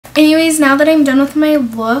Anyways, now that I'm done with my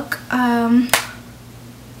look, I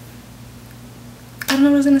don't know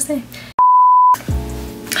what I was gonna say.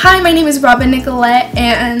 Hi, my name is RobinNicolette,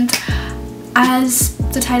 and as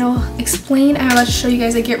the title explained, I'm about to show you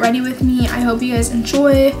guys a get ready with me. I hope you guys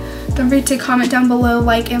enjoy. Don't forget to comment down below,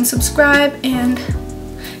 like, and subscribe, and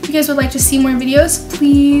if you guys would like to see more videos,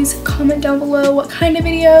 please comment down below what kind of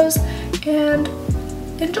videos, and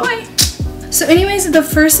enjoy. So anyways, the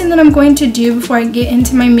first thing that I'm going to do before I get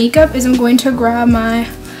into my makeup is I'm going to grab my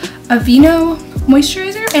Aveeno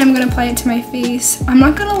moisturizer and I'm going to apply it to my face. I'm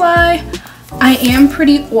not gonna lie, I am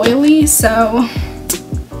pretty oily, so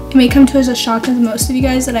it may come to as a shock to most of you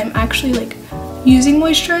guys that I'm actually like using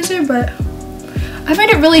moisturizer, but I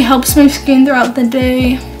find it really helps my skin throughout the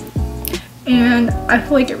day, and I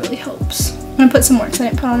feel like it really helps. I'm gonna put some more because I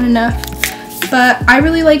didn't put on enough, but I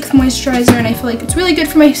really like moisturizer and I feel like it's really good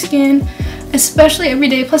for my skin, especially every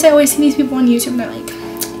day. Plus I always see these people on YouTube and they're like,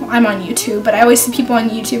 well, I'm on YouTube, but I always see people on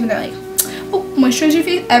YouTube and they're like, oh, moisturize your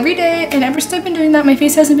face every day, and ever since I've been doing that, my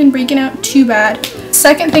face hasn't been breaking out too bad.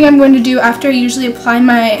 Second thing I'm going to do after I usually apply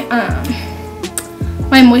my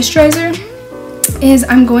my moisturizer is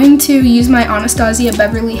I'm going to use my Anastasia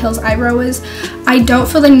Beverly Hills eyebrow wiz. I don't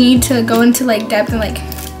feel the need to go into like depth and like,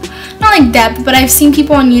 not like depth, but I've seen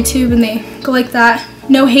people on YouTube and they go like that.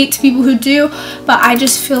 No hate to people who do, but I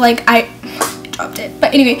just feel like I dropped it.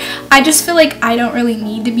 But anyway, I just feel like I don't really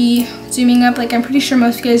need to be zooming up. Like, I'm pretty sure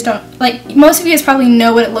most of you guys don't, like, most of you guys probably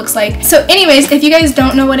know what it looks like. So anyways, if you guys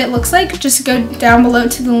don't know what it looks like, just go down below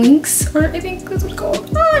to the links, or I think that's what it's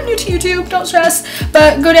called. I'm new to YouTube, don't stress.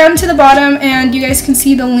 But go down to the bottom and you guys can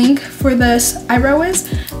see the link for this eyebrow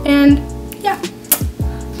wiz. And yeah,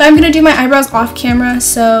 but I'm gonna do my eyebrows off camera.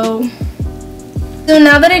 So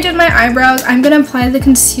now that I did my eyebrows, I'm gonna apply the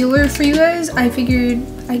concealer for you guys. I figured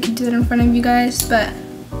I could do it in front of you guys, but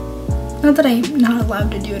not that I'm not allowed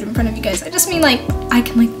to do it in front of you guys. I just mean like I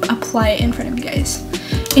can like apply it in front of you guys.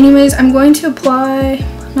 Anyways, I'm going to apply,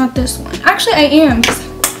 not this one. Actually, I am,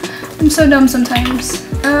 'cause I'm so dumb sometimes.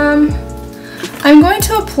 I'm going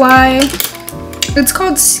to apply, it's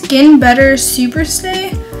called Skin Better Super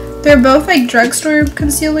Stay. They're both like drugstore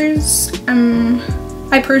concealers.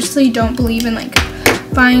 I personally don't believe in like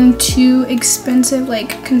buying too expensive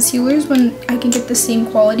like concealers when I can get the same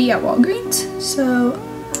quality at Walgreens. So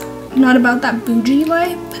I'm not about that bougie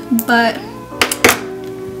life, but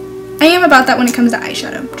I am about that when it comes to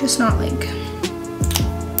eyeshadow, just not like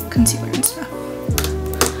concealer and stuff.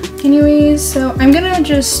 Anyways, so I'm gonna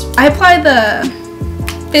I apply the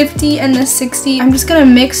 50 and the 60. I'm just gonna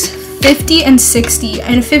mix 50 and 60,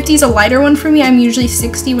 and 50 is a lighter one for me. I'm usually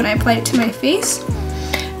 60 when I apply it to my face.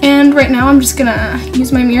 And right now I'm just gonna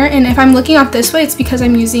use my mirror, and if I'm looking off this way, it's because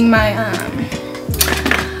I'm using my,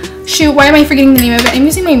 shoot, why am I forgetting the name of it? I'm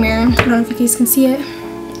using my mirror. I don't know if you guys can see it.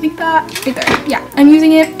 Like that, right there. Yeah, I'm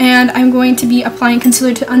using it, and I'm going to be applying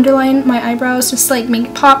concealer to underline my eyebrows, just to like make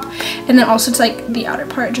it pop, and then also to like the outer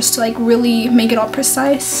part, just to like really make it all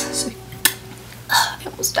precise. So, I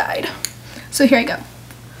almost died. So here I go.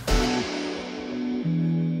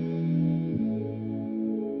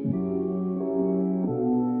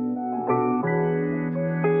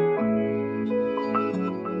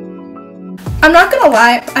 I'm not gonna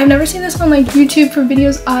lie, I've never seen this on like YouTube for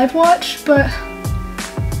videos I've watched, but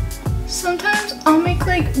sometimes I'll make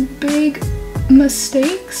like big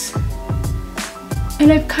mistakes,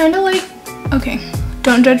 and I've kind of like, okay,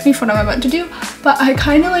 don't judge me for what I'm about to do, but I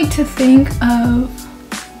kind of like to think of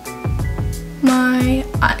my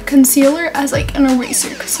concealer as like an eraser,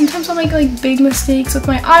 because sometimes I'll make like big mistakes with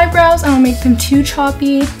my eyebrows and I'll make them too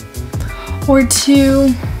choppy or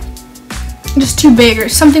just too big, or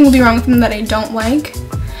something will be wrong with them that I don't like.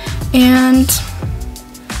 And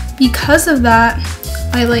because of that,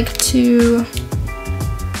 I like to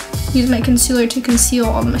use my concealer to conceal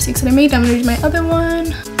all the mistakes that I made. I'm gonna use my other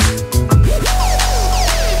one.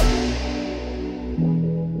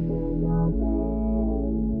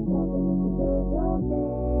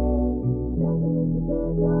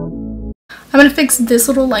 I'm gonna fix this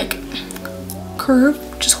little like curve.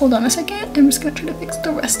 Just hold on a second. I'm just gonna try to fix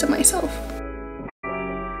the rest of myself.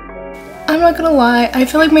 I'm not gonna lie, I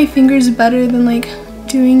feel like my finger's better than like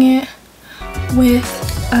doing it with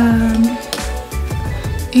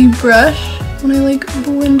a brush when I like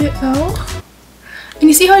blend it out. And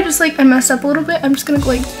you see how I messed up a little bit? I'm just gonna go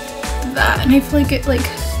like that, and I feel like it like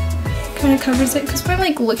kind of covers it, because when I'm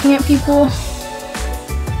like looking at people,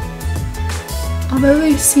 although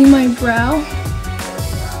they see my brow,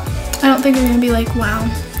 I don't think they're gonna be like, wow,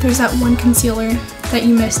 there's that one concealer that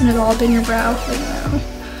you missed and it's all up in your brow. Like, no.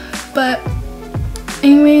 But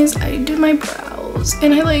anyways, I did my brows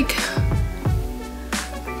and I like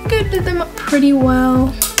think I did them pretty well.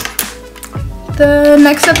 The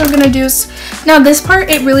next step I'm going to do is, now this part,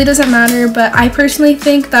 it really doesn't matter, but I personally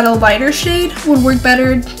think that a lighter shade would work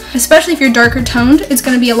better, especially if you're darker toned. It's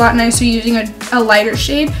going to be a lot nicer using a lighter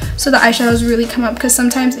shade so the eyeshadows really come up, because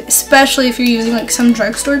sometimes, especially if you're using like some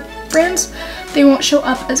drugstore brands, they won't show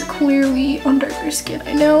up as clearly on darker skin.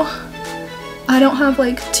 I know I don't have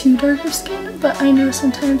like too darker skin, but I know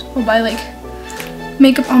sometimes I'll buy like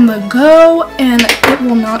makeup on the go and it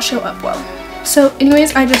will not show up well. So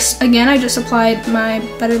anyways, I just applied my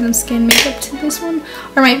Better Than Skin makeup to this one,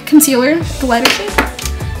 or my concealer, the lighter shade.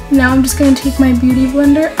 Now I'm just going to take my beauty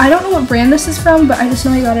blender. I don't know what brand this is from, but I just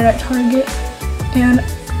know I got it at Target. And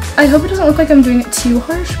I hope it doesn't look like I'm doing it too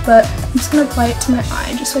harsh, but I'm just going to apply it to my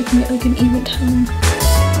eye just so I can get like an even tone.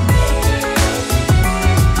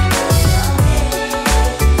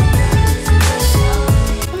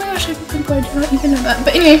 Oh my gosh, I did not even know that.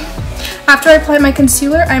 But anyway, after I apply my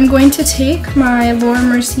concealer, I'm going to take my Laura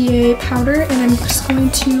Mercier powder and I'm just going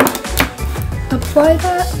to apply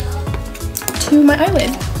that to my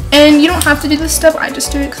eyelid. And you don't have to do this step, I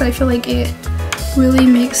just do it because I feel like it really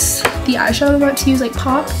makes the eyeshadow I'm about to use like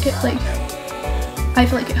pop. I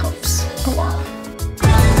feel like it helps a lot.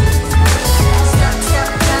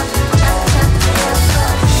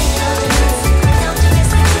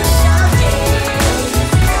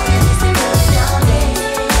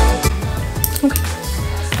 Okay,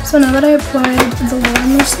 so now that I applied the Laura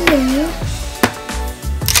Mercier,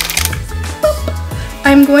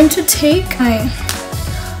 I'm going to take my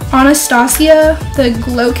Anastasia, the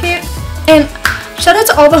Glow Kit, and shout out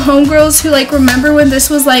to all the homegirls who like remember when this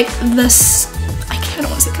was like this, I don't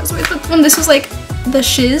want to say cuss words, but when this was like the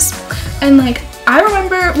shiz, and like I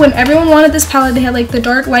remember when everyone wanted this palette, they had like the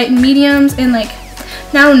dark, light, and mediums, and like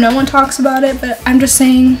now no one talks about it, but I'm just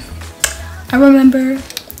saying, I remember,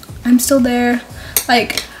 I'm still there.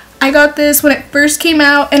 Like I got this when it first came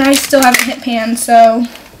out and I still haven't hit pan, so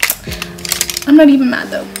I'm not even mad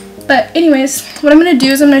though. But anyways, what I'm going to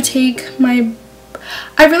do is I'm going to take my,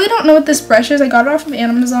 I really don't know what this brush is, I got it off of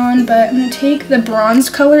Amazon, but I'm going to take the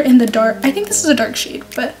bronzed color in the dark, I think this is a dark shade,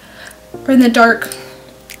 but, or in the dark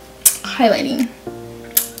highlight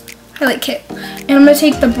kit. And I'm going to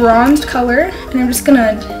take the bronzed color and I'm just going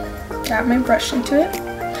to dab my brush into it.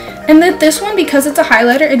 And then this one, because it's a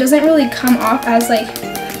highlighter, it doesn't really come off as like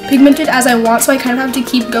pigmented as I want, so I kind of have to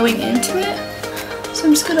keep going into it. So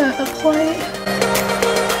I'm just going to apply it.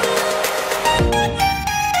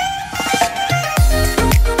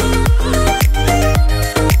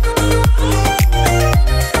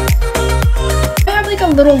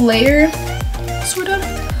 Little layer sort of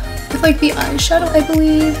with like the eyeshadow, I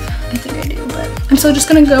believe. I think I do, but I'm still just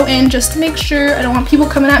gonna go in just to make sure. I don't want people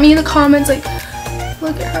coming at me in the comments like,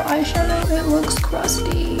 look at her eyeshadow, it looks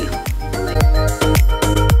crusty.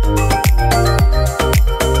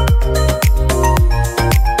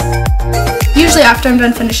 Usually after I'm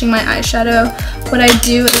done finishing my eyeshadow, what I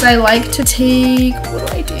do is I like to take,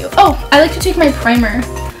 what do I do? Oh, I like to take my primer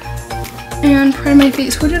and prime my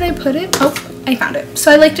face. Where did I put it? Oh, I found it.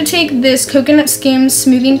 So I like to take this Coconut Skims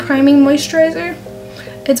Smoothing Priming Moisturizer.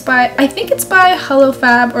 It's by, I think it's by Hello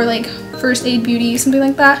Fab or like First Aid Beauty, something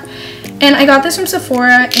like that. And I got this from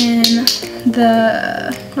Sephora in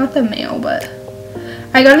the, not the mail, but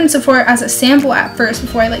I got it in Sephora as a sample at first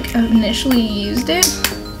before I like initially used it.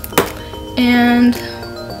 And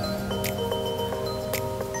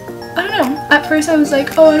I don't know, at first I was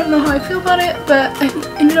like, oh, I don't know how I feel about it, but I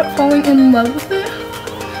ended up falling in love with it.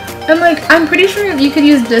 And like, I'm pretty sure you could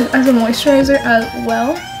use this as a moisturizer as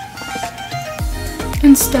well,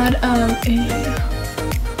 instead of a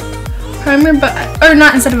primer, but, or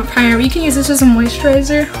not instead of a primer, but you can use this as a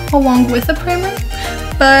moisturizer along with a primer.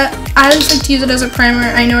 But I just like to use it as a primer.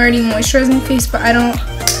 I know I already moisturize my face, but I don't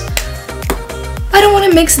want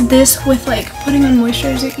to mix this with like putting on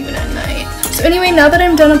moisturizer even at night. So anyway, now that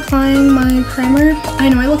I'm done applying my primer, I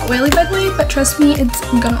know I look oily by the way, but trust me, it's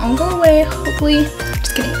gonna all go away, hopefully.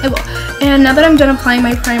 Just kidding, it will. And now that I'm done applying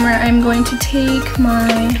my primer, I'm going to take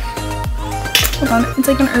my, hold on, it's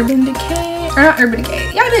like an Urban Decay, or not Urban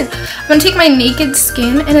Decay, yeah it is. I'm gonna take my Naked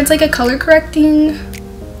Skin, and it's like a color correcting,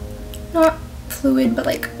 not fluid, but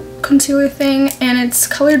like concealer thing, and it's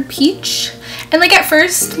colored peach. And like at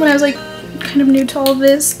first, when I was like kind of new to all of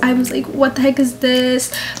this, I was like, what the heck is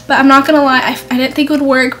this? But I'm not gonna lie, I didn't think it would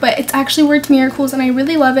work, but it's actually worked miracles and I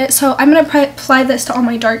really love it. So I'm gonna apply this to all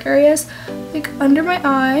my dark areas, like under my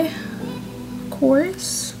eye, of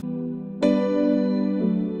course.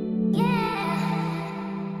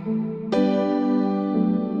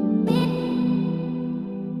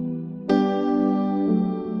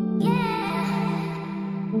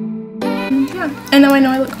 And yeah, And now I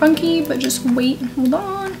know I look funky, but just wait and hold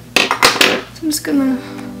on. So I'm just gonna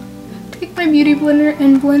take my beauty blender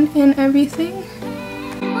and blend in everything.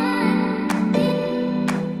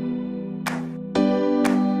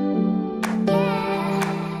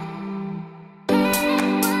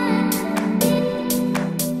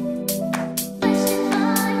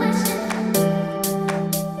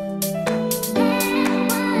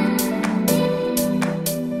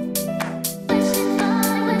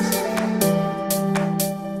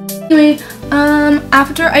 Anyway,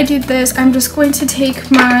 after I do this, I'm just going to take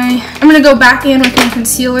I'm gonna go back in with my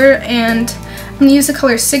concealer, and I'm gonna use the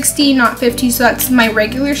color 60, not 50, so that's my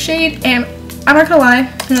regular shade. And I'm not gonna lie,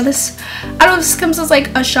 I don't know if this comes as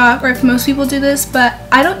like a shock or if most people do this, but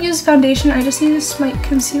I don't use foundation, I just use my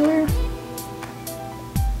concealer.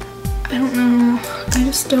 I don't know, I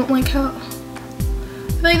just don't like how,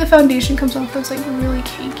 I feel like the foundation comes off as like really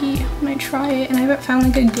cakey when I try it, and I haven't found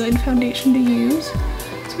like a good foundation to use.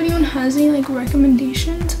 So if anyone has any like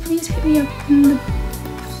recommendations, please hit me up in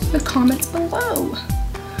the comments below.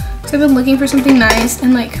 Because I've been looking for something nice,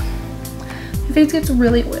 and like my face gets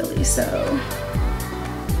really oily, so.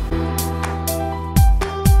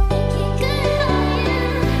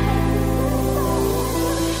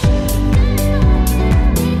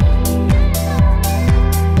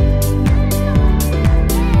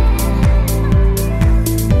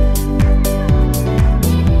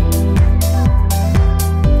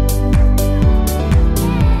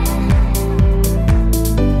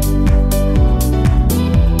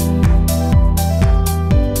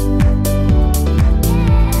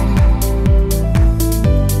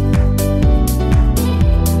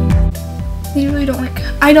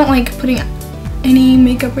 I don't like putting any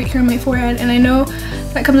makeup right here on my forehead, and I know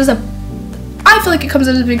that comes as I feel like it comes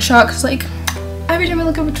as a big shock, because like every time I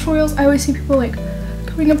look at tutorials, I always see people like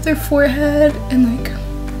covering up their forehead, and like,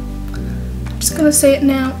 I'm just gonna say it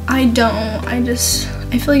now, I don't. I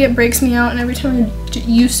feel like it breaks me out, and every time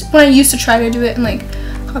when I used to try to do it and like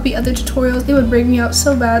copy other tutorials, it would break me out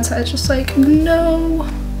so bad, so I was just like, no,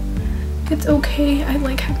 it's okay. I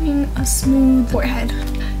like having a smooth forehead.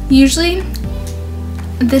 Usually,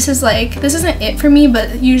 this isn't it for me,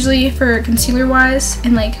 but usually for concealer wise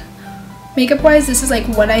and like makeup wise, this is like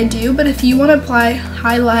what I do. But if you want to apply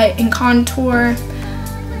highlight and contour,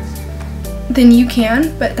 then you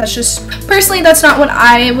can, but that's just, personally, that's not what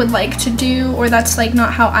I would like to do, or that's like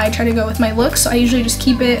not how I try to go with my look. So I usually just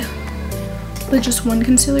keep it with just one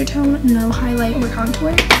concealer tone, no highlight or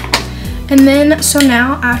contour. And then, so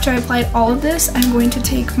now after I applied all of this, I'm going to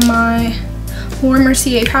take my Laura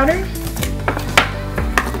Mercier powder.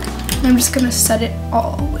 And I'm just gonna set it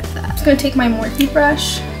all with that. I'm just gonna take my Morphe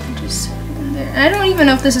brush and just put it in there. And I don't even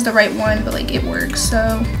know if this is the right one, but like it works,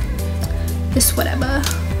 so this whatever.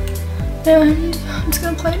 And I'm just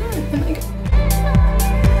gonna apply it in and like.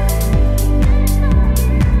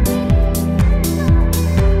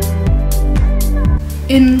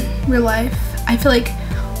 In real life, I feel like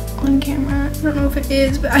on camera, I don't know if it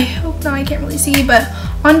is, but I hope not, I can't really see, but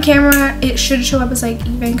on camera it should show up as like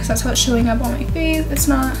even, because that's how it's showing up on my face. It's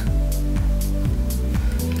not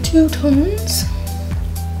two tones.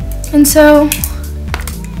 And so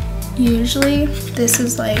usually this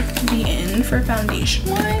is like the end for foundation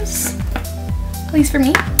wise, at least for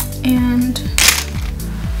me,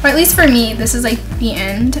 or at least for me, this is like the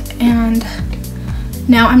end. And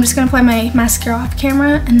now I'm just gonna apply my mascara off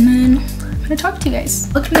camera, and then I'm gonna talk to you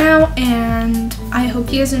guys. Look now, and I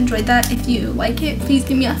hope you guys enjoyed that. If you like it, please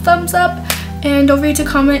give me a thumbs up, and don't forget to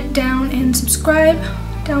comment down and subscribe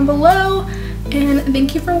down below. And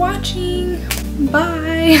thank you for watching.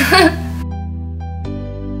 Bye.